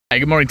Hey,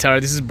 good morning, Taro.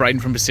 This is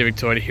Braden from Pacific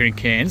Toyota here in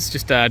Cairns.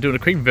 Just doing a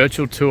quick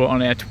virtual tour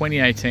on our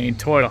 2018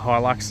 Toyota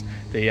Hilux,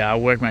 the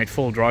Workmate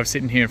full drive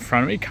sitting here in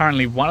front of me.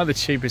 Currently one of the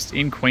cheapest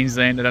in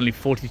Queensland at only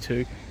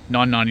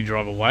 $42,990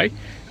 drive away.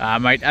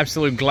 Mate,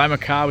 absolute glamour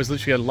car. Was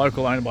literally a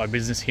local owner by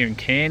business here in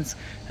Cairns,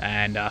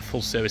 and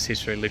full service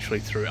history literally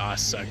through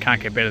us, so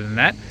can't get better than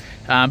that.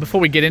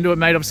 Before we get into it,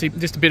 mate, obviously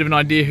just a bit of an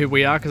idea who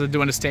we are, because I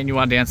do understand you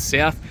are down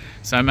south.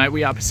 So mate,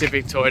 we are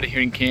Pacific Toyota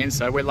here in Cairns,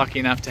 so we're lucky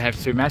enough to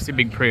have two massive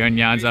big pre-owned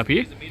yards up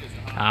here.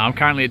 I'm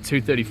currently at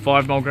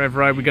 235 Mulgrave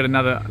Road. We've got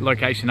another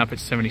location up at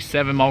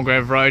 77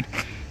 Mulgrave Road,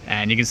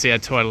 and you can see our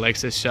Toyota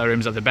Lexus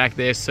showrooms at the back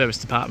there, service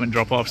department,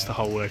 drop-offs, the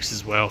whole works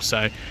as well.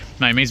 So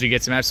mate, it means we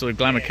get some absolute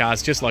glamour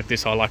cars just like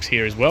this Hilux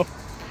here as well.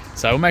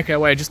 So we'll make our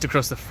way just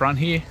across the front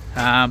here.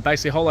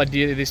 Basically the whole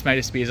idea of this, mate,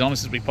 is to be as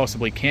honest as we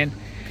possibly can.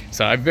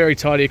 So very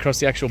tidy across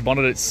the actual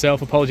bonnet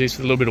itself. Apologies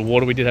for the little bit of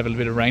water, we did have a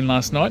little bit of rain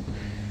last night,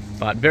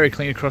 but very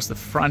clean across the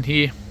front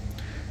here.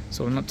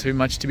 So not too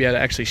much to be able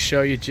to actually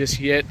show you just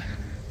yet.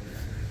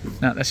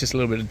 No, that's just a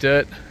little bit of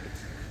dirt.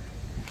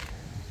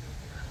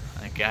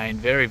 Again,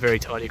 very, very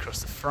tidy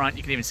across the front.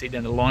 You can even see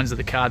down the lines of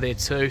the car there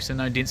too, so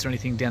no dents or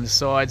anything down the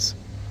sides.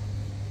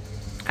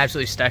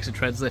 Absolutely stacks of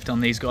treads left on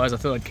these guys. I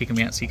thought I'd kick them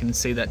out so you can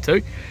see that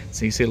too.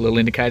 So you see the little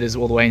indicators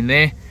all the way in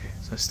there.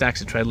 So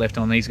stacks of tread left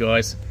on these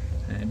guys.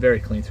 And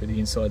very clean through the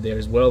inside there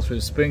as well, through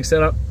the spring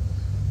setup.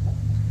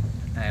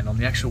 And on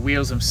the actual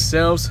wheels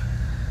themselves,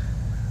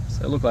 so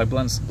they look like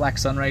black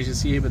sun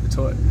raisers here, but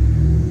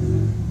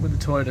with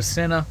the Toyota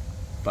Senna.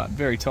 But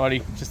very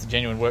tidy, just a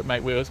genuine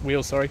Workmate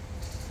wheels, sorry.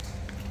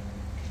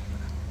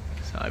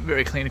 So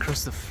very clean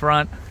across the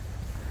front.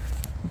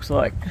 Looks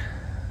like,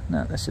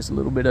 no, that's just a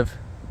little bit of,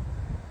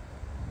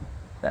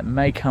 that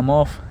may come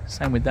off.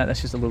 Same with that, that's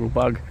just a little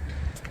bug.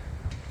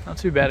 Not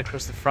too bad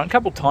across the front.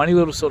 Couple tiny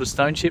little sort of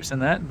stone chips in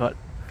that, but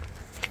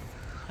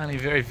only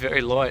very,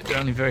 very light. They're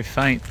only very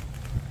faint.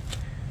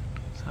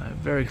 So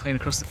very clean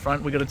across the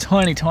front. We've got a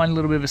tiny, tiny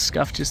little bit of a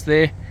scuff just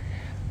there,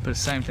 but the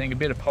same thing, a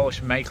bit of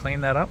polish may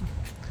clean that up.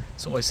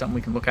 It's always something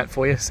we can look at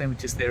for you. Same with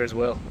just there as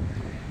well.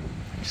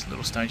 Just a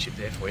little stone chip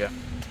there for you.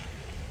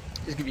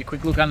 Just give you a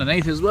quick look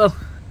underneath as well.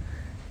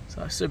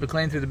 So super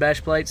clean through the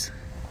bash plates.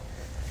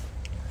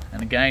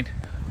 And again,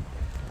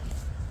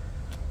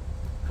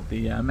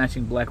 the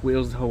matching black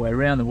wheels the whole way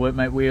around, the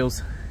Workmate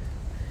wheels.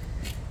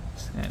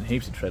 And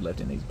heaps of tread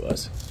left in these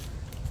guys.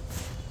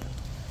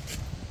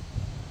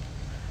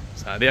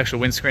 So the actual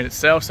windscreen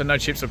itself, so no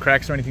chips or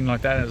cracks or anything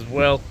like that as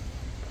well.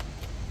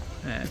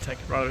 And take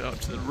it right up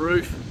to the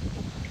roof.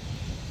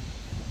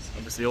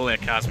 Obviously all our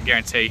cars, we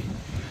guarantee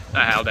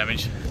no hail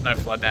damage, no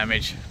flood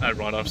damage, no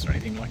write-offs or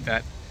anything like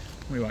that.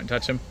 We won't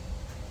touch them.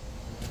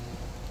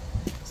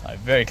 So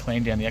very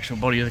clean down the actual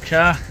body of the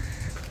car.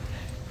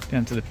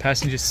 Down to the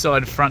passenger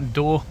side front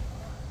door.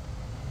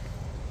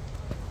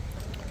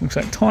 Looks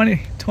like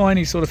tiny,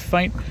 tiny sort of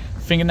faint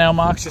fingernail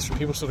marks just from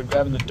people sort of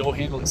grabbing the door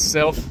handle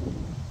itself.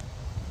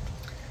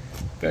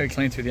 Very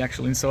clean through the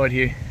actual inside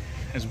here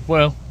as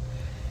well.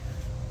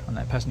 On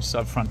that passenger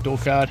side front door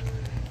card.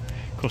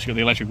 Of course, you've got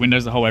the electric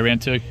windows the whole way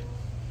around too.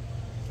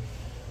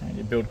 And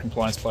your build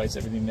compliance plates,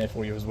 everything there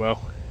for you as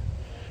well.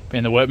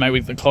 Being the Workmate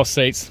with the cloth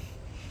seats,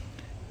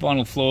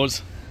 vinyl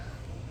floors,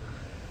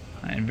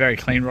 and very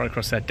clean right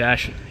across that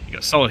dash. You've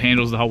got solid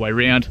handles the whole way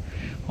around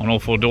on all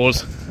four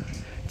doors.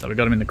 So we've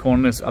got them in the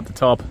corners, up the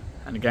top,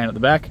 and again at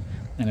the back,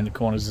 and in the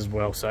corners as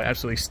well. So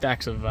absolutely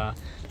stacks of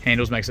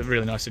handles, makes it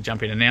really nice to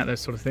jump in and out, that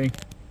sort of thing.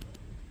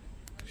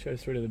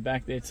 Shows through to the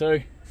back there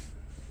too.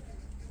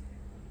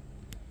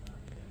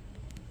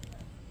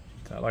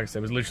 So like I said,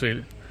 it was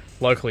literally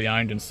locally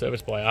owned and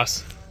serviced by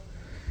us.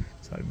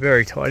 So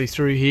very tidy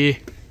through here.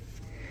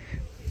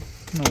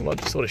 Not a lot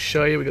to sort of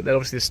show you. We've got that,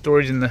 obviously the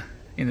storage in the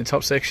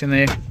top section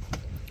there.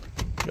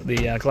 Got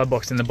the glove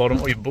box in the bottom,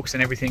 all your books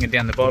and everything are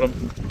down the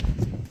bottom.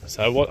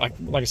 So like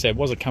I said, it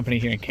was a company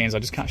here in Cairns. I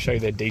just can't show you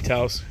their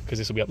details because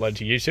this will be uploaded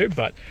to YouTube.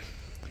 But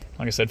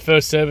like I said,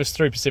 first service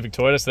through Pacific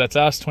Toyota, so that's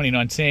us,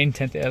 2019,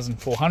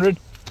 10,400.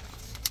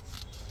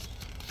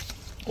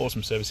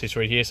 Awesome service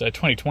history here. So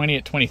 2020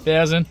 at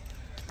 20,000.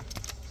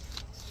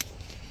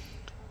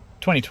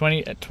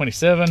 2020 at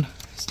 27,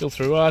 still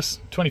through us.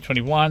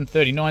 2021,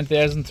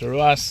 39,000 through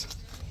us.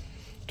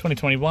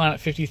 2021 at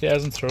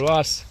 50,000 through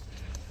us.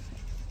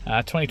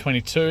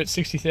 2022 at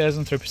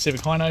 60,000 through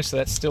Pacific Hino, so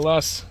that's still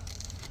us.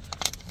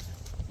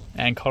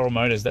 And Coral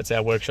Motors, that's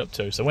our workshop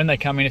too. So when they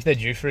come in, if they're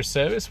due for a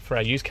service for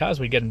our used cars,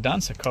 we get them done.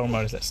 So Coral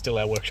Motors, that's still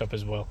our workshop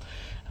as well.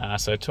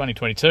 So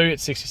 2022 at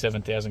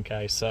 67,000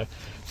 Ks. So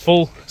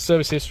full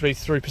service history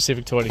through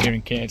Pacific Toyota here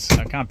in Cairns. So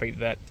I can't beat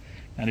that,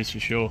 that is for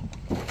sure.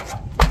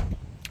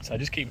 So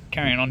just keep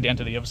carrying on down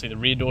to the, obviously the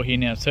rear door here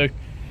now too.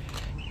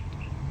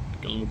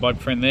 Got a little bug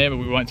friend there, but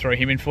we won't throw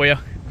him in for you.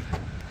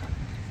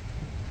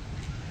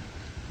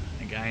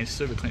 Again,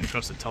 super clean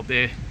across the top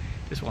there.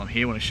 Just while I'm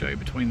here, I want to show you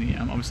between the,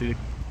 obviously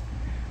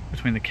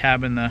between the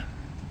cab and the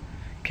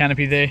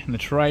canopy there, and the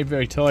tray,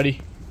 very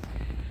tidy.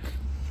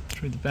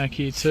 Through the back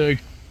here too.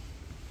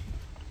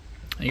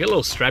 And you got a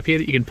little strap here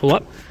that you can pull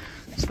up.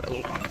 So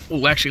that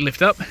will actually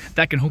lift up.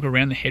 That can hook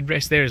around the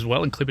headrest there as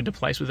well and clip into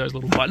place with those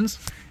little buttons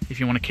if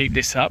you want to keep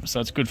this up. So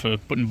it's good for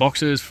putting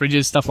boxes,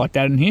 fridges, stuff like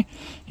that in here.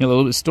 You have a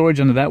little bit of storage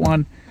under that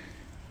one,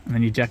 and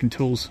then your jack and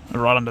tools are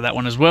right under that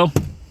one as well.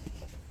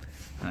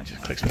 And it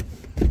just clicks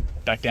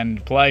back down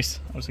into place.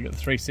 Obviously got the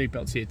 3 seat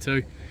belts here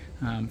too.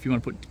 If you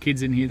want to put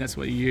kids in here, that's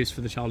what you use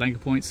for the child anchor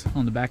points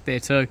on the back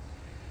there too.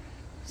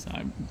 So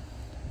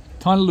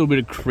tiny little bit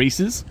of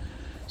creases,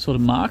 sort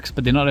of marks,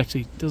 but they're not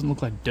actually, doesn't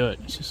look like dirt.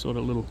 It's just sort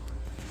of little,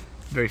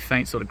 very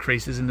faint sort of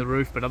creases in the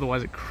roof, but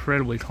otherwise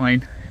incredibly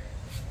clean.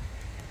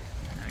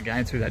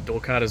 Going through that door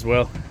card as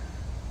well.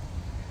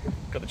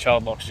 Got the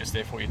child locks just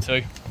there for you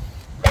too.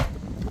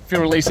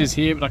 Fuel release is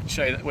here, but I can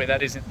show you where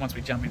that is once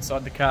we jump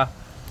inside the car.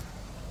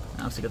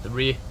 Also got the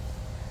rear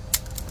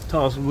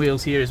tyres and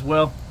wheels here as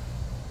well.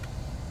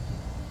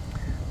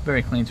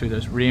 Very clean through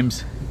those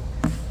rims.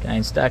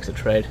 Again, stacks of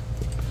tread.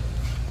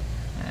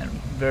 And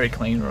very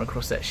clean right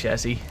across that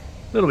chassis.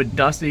 A little bit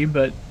dusty,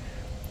 but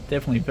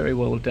definitely very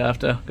well looked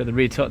after. Got the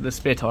rear the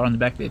spare tyre on the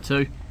back there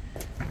too.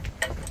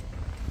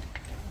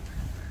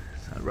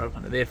 So right up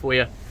under there for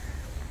you.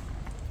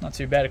 Not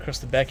too bad across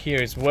the back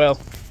here as well.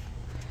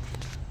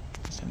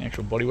 Just the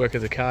actual bodywork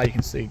of the car. You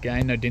can see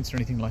again, no dents or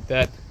anything like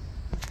that.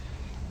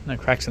 No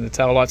cracks in the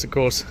tail lights, of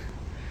course.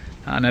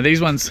 Now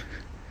these ones,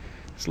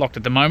 it's locked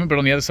at the moment, but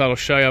on the other side I'll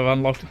show you I've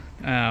unlocked.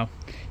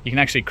 You can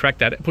actually crack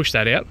that, push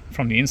that out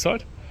from the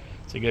inside,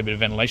 so you get a bit of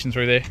ventilation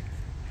through there.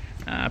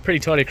 Pretty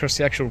tidy across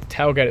the actual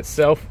tailgate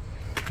itself.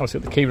 Obviously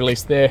got the key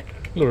release there,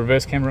 a little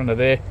reverse camera under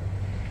there,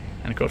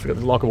 and of course we've got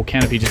the lockable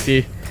canopy just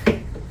here.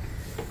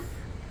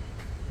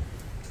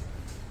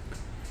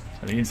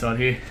 So the inside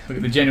here, we've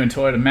got the genuine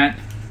Toyota mat.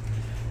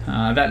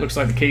 That looks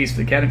like the keys for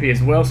the canopy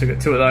as well, so we've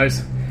got 2 of those,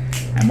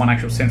 and 1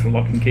 actual central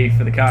locking key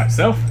for the car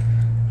itself.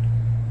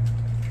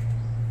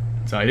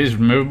 So it is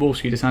removable,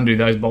 so you just undo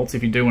those bolts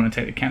if you do want to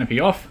take the canopy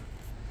off.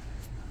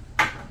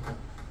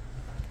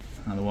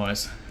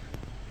 Otherwise,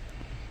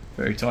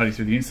 very tidy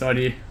through the inside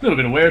here. A little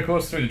bit of wear, of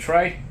course, through the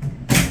tray,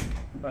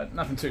 but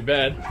nothing too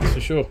bad, that's for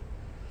sure.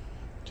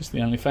 Just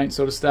the only faint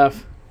sort of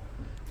stuff.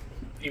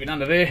 Even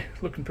under there,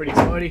 looking pretty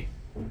tidy.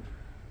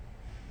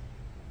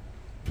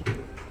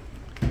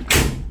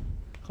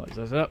 Close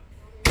those up.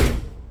 In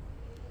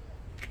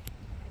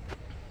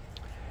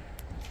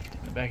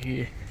the back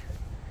here.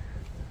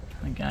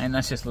 Again,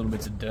 that's just little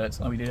bits of dirt.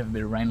 So we did have a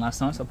bit of rain last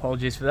night, so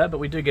apologies for that, but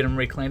we do get them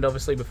re-cleaned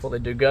obviously before they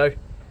do go.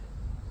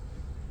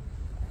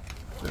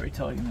 Very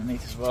tidy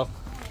underneath as well.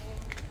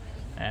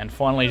 And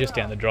finally, just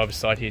down the driver's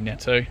side here now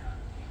too.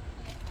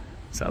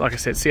 So like I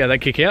said, see how they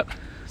kick out?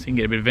 So you can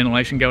get a bit of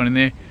ventilation going in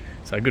there.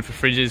 So good for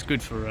fridges,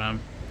 good for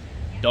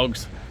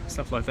dogs,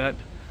 stuff like that.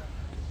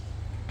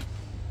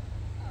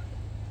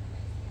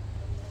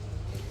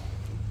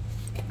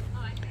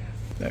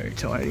 Very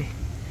tidy.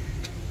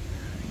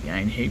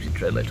 Again, heaps of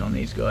tread left on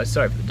these guys.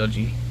 Sorry for the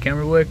dodgy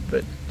camera work,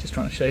 but just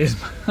trying to show you as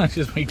much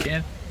as we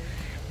can.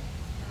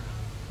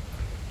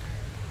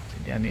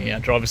 So down the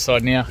driver's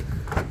side now.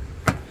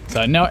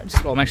 So no,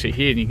 just while I'm actually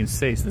here, and you can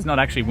see, so there's not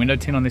actually window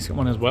tint on this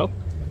one as well.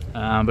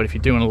 But if you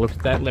do want to look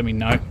at that, let me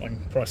know. I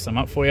can price some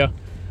up for you.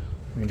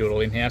 We can do it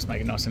all in-house,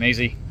 make it nice and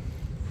easy.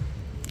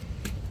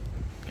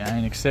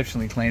 Again,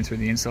 exceptionally clean through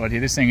the inside here.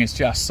 This thing is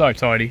just so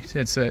tidy.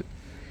 That's it.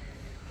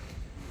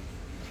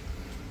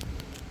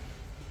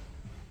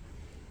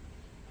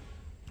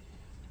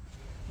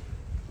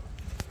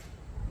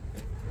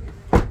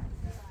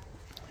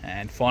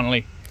 And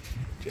finally,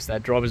 just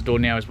that driver's door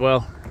now as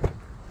well.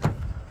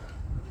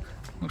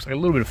 Looks like a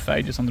little bit of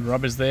fade just on the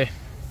rubbers there.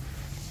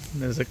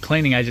 There's a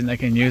cleaning agent they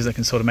can use that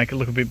can sort of make it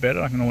look a bit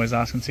better. I can always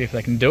ask and see if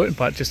they can do it,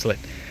 but just to let,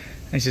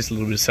 it's just a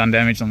little bit of sun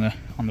damage on the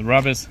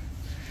rubbers.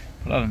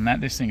 But other than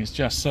that, this thing is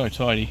just so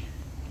tidy.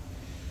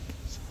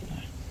 So,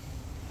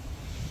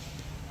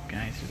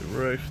 going through the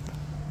roof,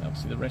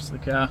 obviously the rest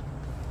of the car.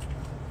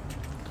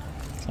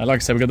 So like I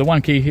said, we've got the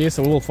 1 key here,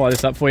 so we'll fire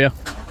this up for you.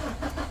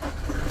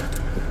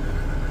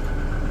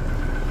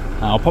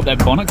 I'll pop that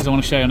bonnet because I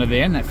want to show you under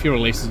there, and that fuel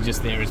release is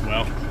just there as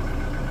well.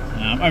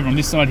 Over on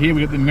this side here,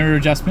 we've got the mirror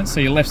adjustments, so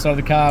your left side of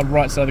the car,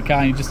 right side of the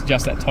car, and you just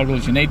adjust that toggle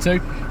as you need to.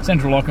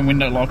 Central lock and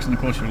window locks, and of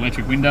course your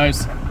electric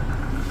windows.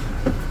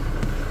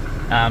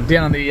 Down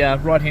on the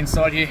right hand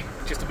side here,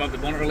 just above the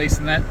bonnet release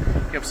and that,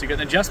 you obviously got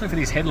an adjustment for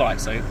these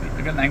headlights. So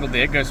you've got an angle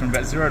there, it goes from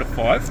about 0 to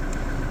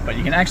 5, but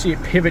you can actually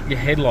pivot your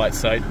headlights.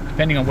 So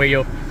depending on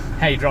where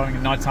how you're driving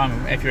at night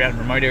time, if you're out in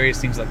remote areas,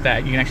 things like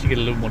that, you can actually get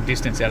a little more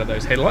distance out of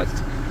those headlights.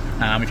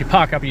 If you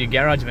park up in your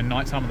garage of a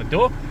night time on the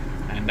door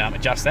and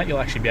adjust that, you'll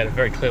actually be able to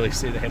very clearly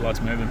see the headlights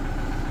moving.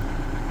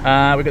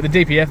 We've got the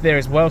DPF there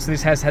as well, so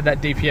this has had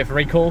that DPF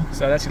recall,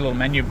 so that's your little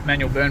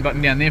manual burn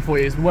button down there for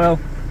you as well.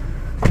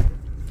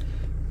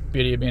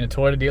 Beauty of being a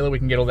Toyota dealer, we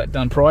can get all that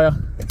done prior.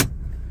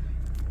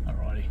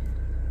 Alrighty.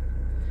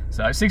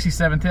 So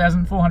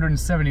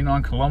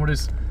 67,479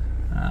 kilometres.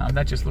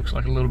 That just looks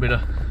like a little bit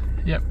of,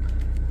 yep,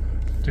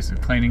 just a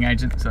cleaning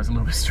agent, so it's a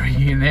little bit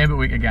streaky in there, but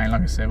again,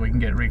 like I said, we can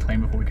get it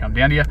re-cleaned before we come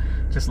down to you.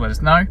 Just let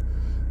us know.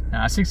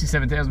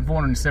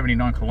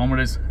 67,479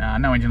 kilometres.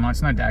 No engine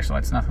lights, no dash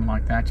lights, nothing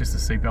like that. Just a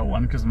seatbelt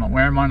one because I'm not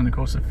wearing mine, and of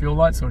course the fuel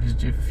light, so it is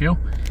due for fuel.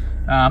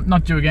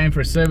 Not due again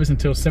for a service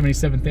until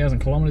 77,000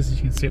 kilometres, as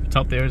you can see at the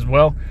top there as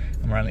well.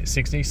 And we're only at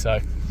 60, so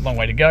long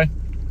way to go.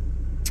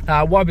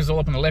 Wipers all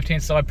up on the left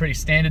hand side, pretty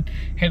standard.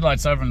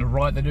 Headlights over on the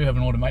right, they do have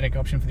an automatic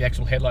option for the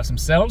actual headlights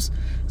themselves,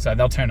 so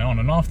they'll turn it on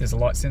and off. There's a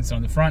light sensor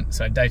on the front,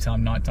 so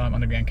daytime, nighttime,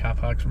 underground car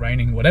parks,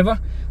 raining, whatever,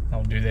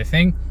 they'll do their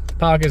thing.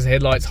 Parkers,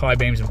 headlights, high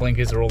beams and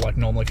blinkers are all like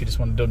normal if you just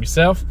want to do them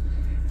yourself.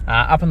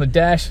 Up on the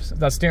dash,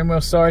 the steering wheel,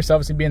 sorry, so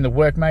obviously being the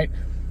Workmate,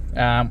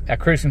 our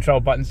cruise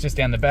control button's just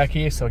down the back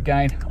here, so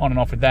again, on and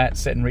off with that,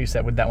 set and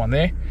reset with that one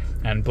there,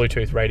 and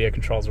Bluetooth radio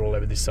controls are all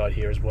over this side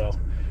here as well.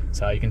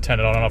 So you can turn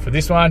it on and off with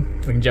this one.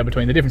 We can jump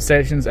between the different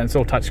sections, and it's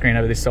all touchscreen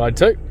over this side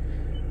too.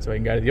 So we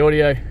can go to the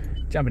audio,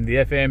 jump into the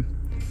FM,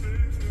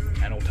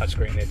 and all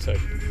touchscreen there too.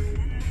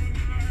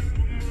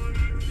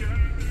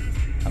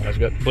 Otherwise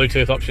we've got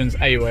Bluetooth options,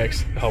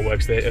 AUX, the whole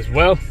works there as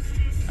well.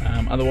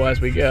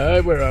 Otherwise we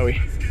go, where are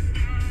we?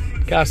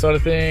 Car side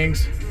of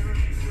things,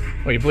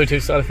 or your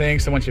Bluetooth side of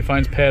things, so once your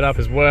phone's paired up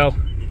as well.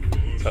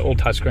 So all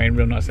touchscreen,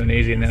 real nice and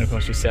easy, and then of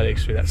course your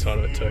settings through that side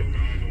of it too.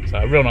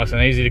 So real nice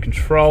and easy to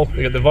control.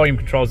 We've got the volume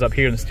controls up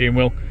here on the steering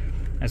wheel,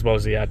 as well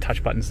as the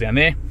touch buttons down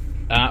there.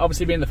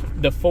 Obviously being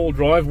the full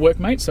drive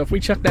Workmate, so if we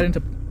chuck that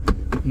into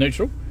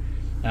neutral,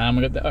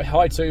 we've got the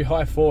high 2,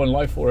 high 4 and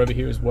low 4 over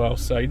here as well.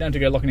 So you don't have to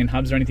go locking in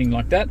hubs or anything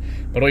like that,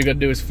 but all you got to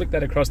do is flick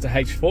that across to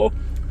H4.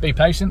 Be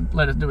patient,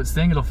 let it do its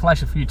thing. It'll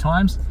flash a few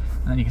times,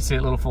 and then you can see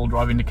a little full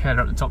drive indicator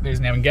up the top there is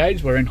now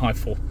engaged. We're in high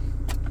 4.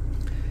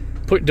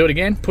 Do it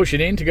again, push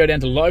it in to go down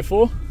to low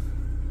 4.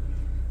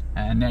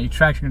 And now your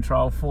traction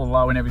control, full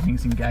low, and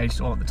everything's engaged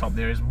all at the top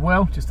there as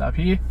well, just up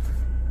here.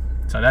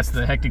 So that's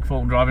the hectic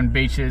full driving,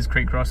 beaches,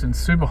 creek crossings,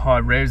 super high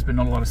revs, but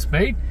not a lot of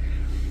speed.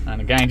 And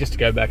again, just to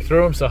go back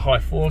through them, so high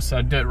 4,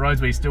 so dirt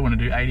roads where you still want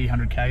to do 80,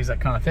 100 Ks, that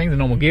kind of thing, the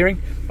normal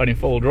gearing, but in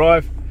full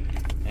drive.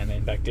 And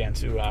then back down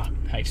to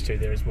H2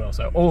 there as well.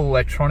 So all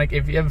electronic.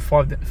 If you ever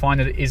find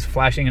that it is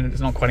flashing and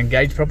it's not quite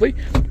engaged properly,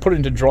 put it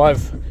into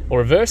drive or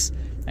reverse,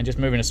 and just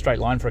move in a straight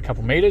line for a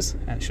couple meters,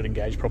 and it should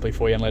engage properly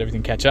for you and let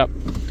everything catch up.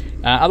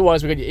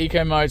 Otherwise, we've got your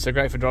eco mode, so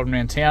great for driving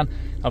around town.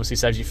 Obviously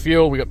saves you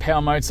fuel. We've got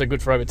power mode, so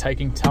good for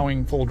overtaking,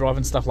 towing, full drive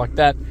and stuff like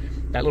that.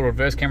 That little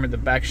reverse camera at the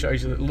back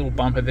shows you the little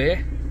bumper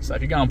there. So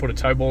if you go and put a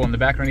tow ball on the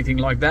back or anything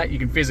like that, you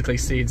can physically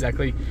see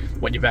exactly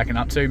what you're backing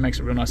up to. Makes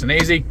it real nice and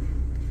easy.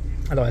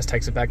 Otherwise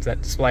takes it back to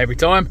that display every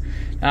time.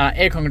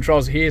 Aircon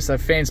controls are here, so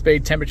fan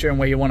speed, temperature, and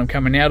where you want them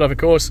coming out of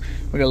course.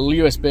 We've got a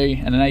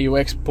USB and an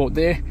AUX port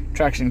there,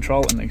 traction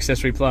control and an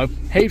accessory plug,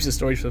 heaps of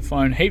storage for the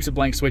phone, heaps of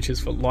blank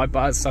switches for light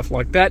bars, stuff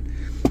like that,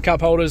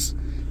 cup holders,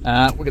 we've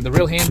got the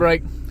real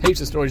handbrake,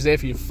 heaps of storage there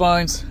for your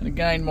phones, and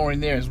again more in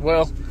there as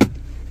well.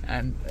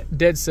 And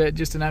dead set,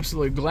 just an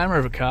absolute glamour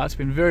of a car. It's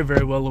been very,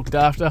 very well looked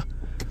after.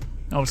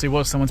 Obviously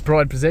was someone's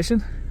pride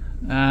possession.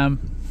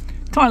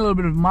 Tiny little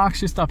bit of marks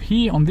just up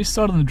here on this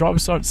side, on the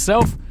driver's side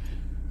itself.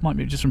 Might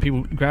be just from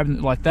people grabbing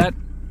it like that.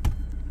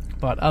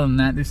 But other than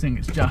that, this thing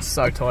is just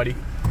so tidy.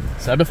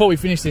 So before we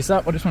finish this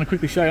up, I just want to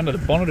quickly show you under the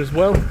bonnet as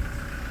well.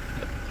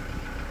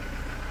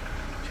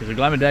 She's a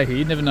glamour day here.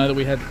 You'd never know that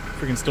we had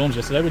freaking storms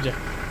yesterday, would you?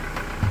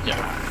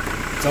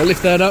 Yeah. So I'll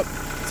lift that up.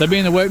 So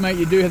being the Workmate,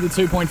 you do have the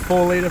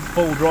 2.4 litre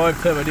full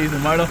drive turbo diesel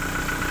motor.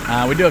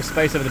 We do have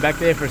space over the back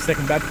there for a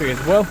second battery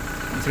as well.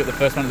 Once you've got the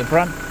first one at the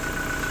front.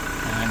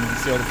 And you can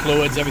see all the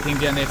fluids, everything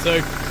down there too.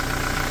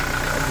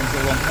 Everything's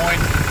all on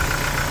point.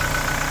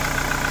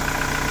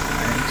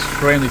 And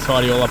extremely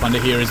tidy all up under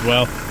here as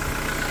well.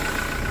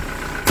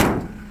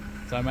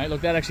 So mate,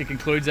 look, that actually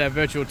concludes our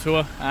virtual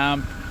tour.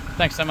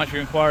 Thanks so much for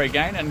your inquiry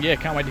again, and yeah,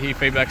 can't wait to hear your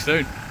feedback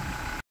soon.